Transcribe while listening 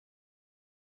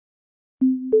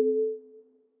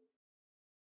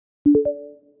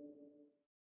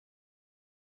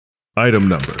Item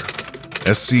Number: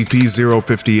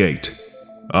 SCP-058.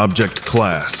 Object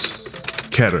Class: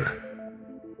 Keter.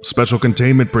 Special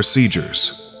Containment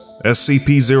Procedures: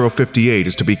 SCP-058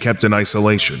 is to be kept in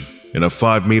isolation, in a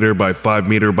 5 meter by 5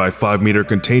 meter by 5 meter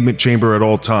containment chamber at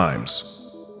all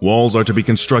times. Walls are to be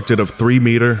constructed of 3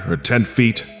 meter or 10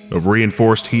 feet of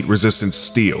reinforced heat-resistant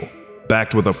steel,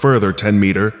 backed with a further 10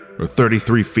 meter or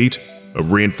 33 feet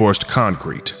of reinforced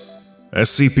concrete.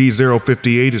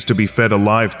 SCP-058 is to be fed a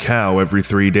live cow every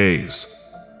 3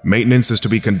 days. Maintenance is to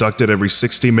be conducted every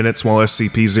 60 minutes while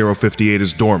SCP-058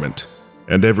 is dormant,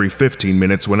 and every 15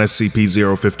 minutes when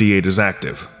SCP-058 is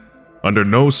active. Under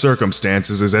no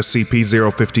circumstances is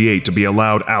SCP-058 to be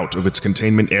allowed out of its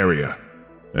containment area.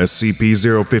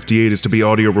 SCP-058 is to be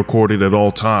audio recorded at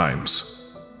all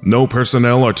times. No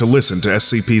personnel are to listen to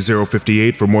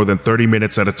SCP-058 for more than 30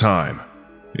 minutes at a time.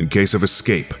 In case of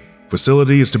escape,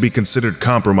 facility is to be considered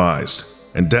compromised,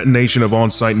 and detonation of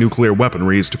on-site nuclear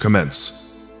weaponry is to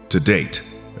commence. To date,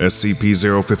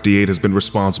 SCP-058 has been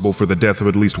responsible for the death of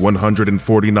at least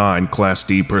 149 Class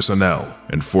D personnel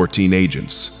and 14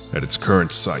 agents at its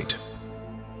current site.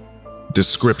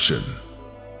 Description: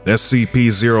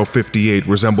 SCP-058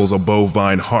 resembles a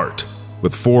bovine heart,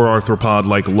 with 4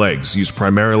 arthropod-like legs used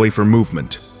primarily for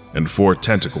movement, and 4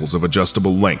 tentacles of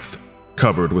adjustable length,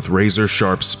 covered with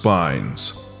razor-sharp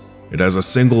spines. It has a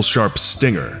single sharp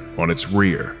stinger on its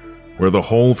rear, where the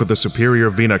hole for the superior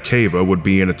vena cava would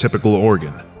be in a typical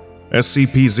organ.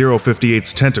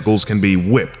 SCP-058's tentacles can be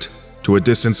whipped to a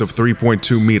distance of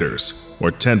 3.2 meters,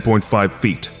 or 10.5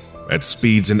 feet, at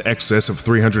speeds in excess of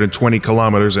 320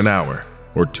 kilometers an hour,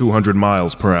 or 200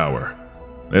 miles per hour.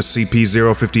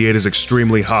 SCP-058 is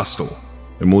extremely hostile,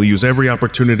 and will use every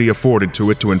opportunity afforded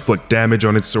to it to inflict damage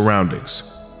on its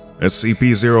surroundings.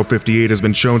 SCP-058 has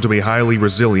been shown to be highly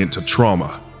resilient to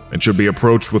trauma, and should be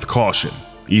approached with caution,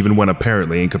 even when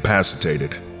apparently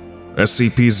incapacitated.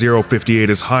 SCP-058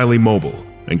 is highly mobile,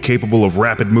 and capable of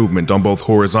rapid movement on both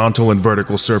horizontal and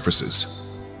vertical surfaces.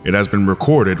 It has been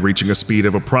recorded reaching a speed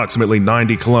of approximately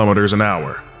 90 kilometers an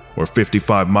hour, or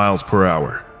 55 miles per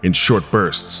hour, in short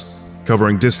bursts,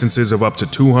 covering distances of up to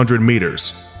 200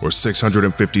 meters, or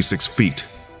 656 feet,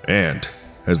 and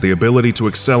has the ability to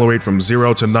accelerate from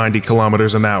 0 to 90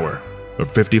 kilometers an hour, or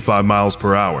 55 miles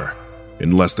per hour,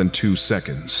 in less than 2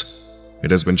 seconds.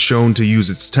 It has been shown to use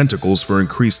its tentacles for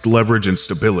increased leverage and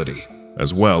stability,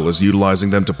 as well as utilizing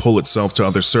them to pull itself to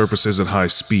other surfaces at high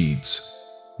speeds.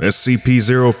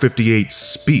 SCP-058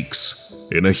 speaks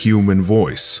in a human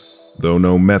voice, though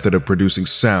no method of producing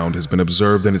sound has been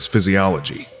observed in its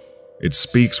physiology. It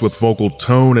speaks with vocal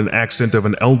tone and accent of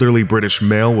an elderly British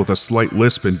male with a slight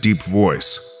lisp and deep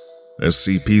voice.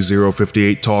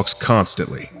 SCP-058 talks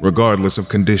constantly, regardless of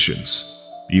conditions.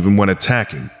 Even when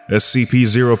attacking,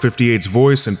 SCP-058's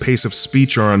voice and pace of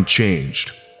speech are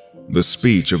unchanged. The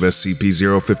speech of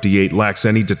SCP-058 lacks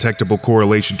any detectable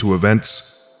correlation to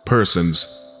events,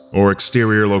 persons, or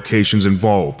exterior locations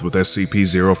involved with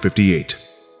SCP-058.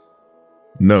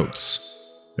 Notes: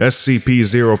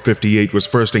 SCP-058 was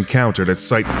first encountered at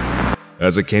Site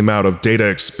as it came out of data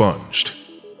expunged.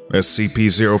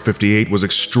 SCP-058 was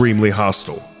extremely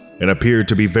hostile and appeared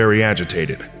to be very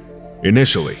agitated.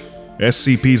 Initially,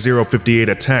 SCP-058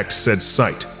 attacked said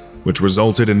site, which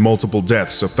resulted in multiple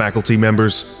deaths of faculty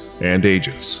members and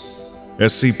agents.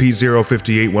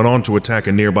 SCP-058 went on to attack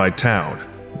a nearby town,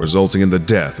 resulting in the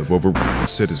death of over 100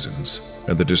 citizens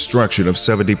and the destruction of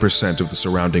 70% of the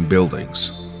surrounding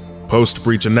buildings.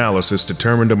 Post-breach analysis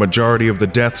determined a majority of the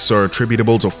deaths are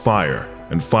attributable to fire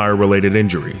and fire-related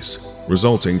injuries,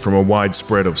 resulting from a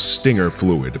widespread of stinger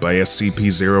fluid by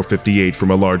SCP-058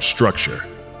 from a large structure.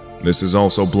 This is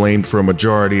also blamed for a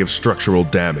majority of structural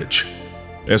damage.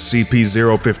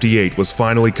 SCP-058 was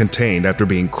finally contained after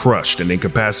being crushed and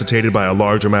incapacitated by a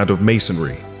large amount of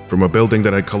masonry from a building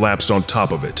that had collapsed on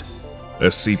top of it.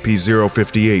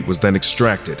 SCP-058 was then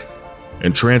extracted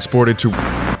and transported to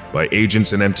by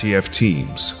agents and MTF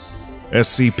teams.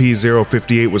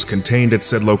 SCP-058 was contained at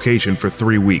said location for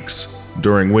 3 weeks,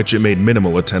 during which it made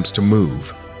minimal attempts to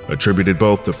move, attributed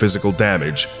both to physical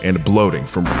damage and bloating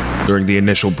from during the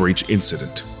initial breach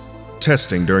incident.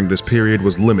 Testing during this period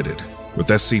was limited, with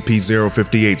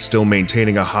SCP-058 still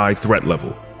maintaining a high threat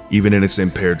level, even in its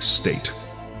impaired state.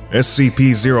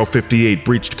 SCP-058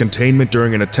 breached containment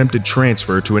during an attempted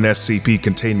transfer to an SCP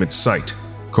containment site,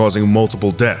 causing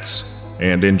multiple deaths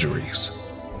and injuries.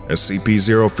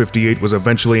 SCP-058 was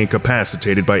eventually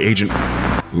incapacitated by Agent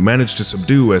who managed to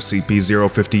subdue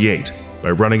SCP-058 by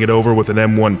running it over with an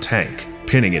M1 tank,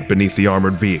 pinning it beneath the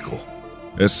armored vehicle.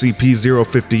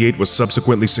 SCP-058 was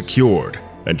subsequently secured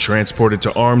and transported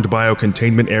to Armed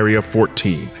Biocontainment Area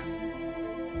 14.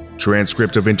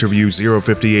 Transcript of Interview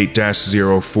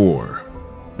 058-04.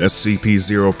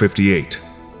 SCP-058.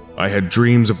 I had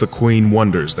dreams of the queen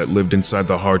wonders that lived inside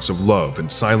the hearts of love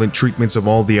and silent treatments of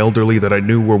all the elderly that I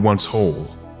knew were once whole.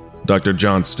 Dr.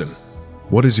 Johnston,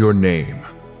 what is your name?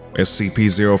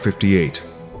 SCP-058.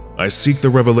 I seek the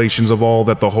revelations of all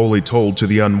that the holy told to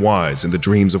the unwise in the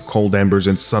dreams of cold embers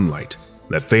and sunlight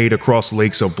that fade across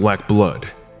lakes of black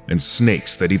blood and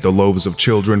snakes that eat the loaves of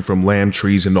children from lamb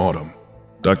trees in autumn.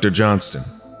 Dr. Johnston,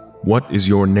 what is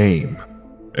your name?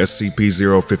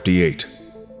 SCP-058.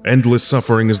 Endless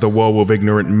suffering is the woe of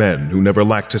ignorant men who never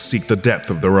lack to seek the depth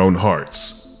of their own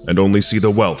hearts, and only see the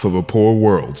wealth of a poor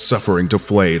world suffering to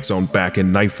flay its own back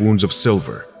in knife wounds of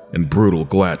silver and brutal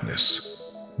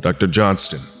gladness. Dr.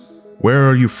 Johnston, where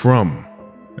are you from?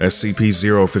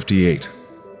 SCP-058.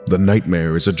 The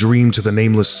nightmare is a dream to the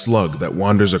nameless slug that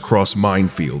wanders across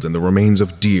minefield in the remains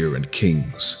of deer and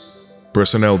kings.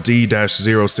 Personnel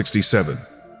D-067.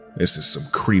 This is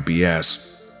some creepy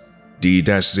ass.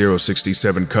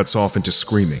 D-067 cuts off into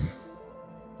screaming.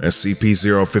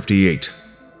 SCP-058.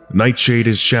 Nightshade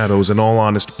is shadows and all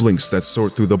honest blinks that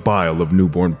sort through the bile of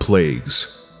newborn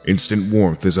plagues. Instant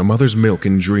warmth is a mother's milk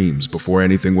in dreams before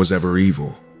anything was ever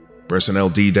evil. Personnel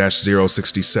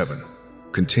D-067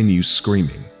 continues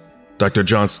screaming. Dr.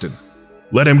 Johnston,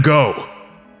 let him go!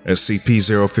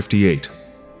 SCP-058.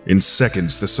 In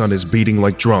seconds, the sun is beating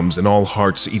like drums and all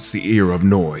hearts eats the ear of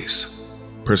noise.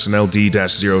 Personnel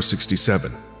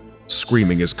D-067.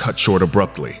 Screaming is cut short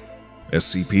abruptly.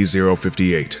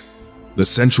 SCP-058. The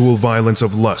sensual violence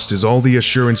of lust is all the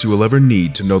assurance you will ever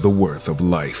need to know the worth of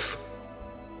life.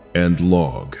 End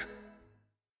log.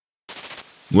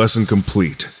 Lesson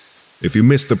complete. If you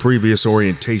missed the previous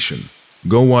orientation,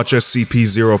 go watch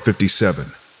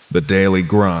SCP-057, The Daily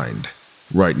Grind,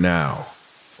 right now.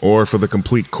 Or for the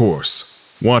complete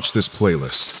course, watch this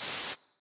playlist.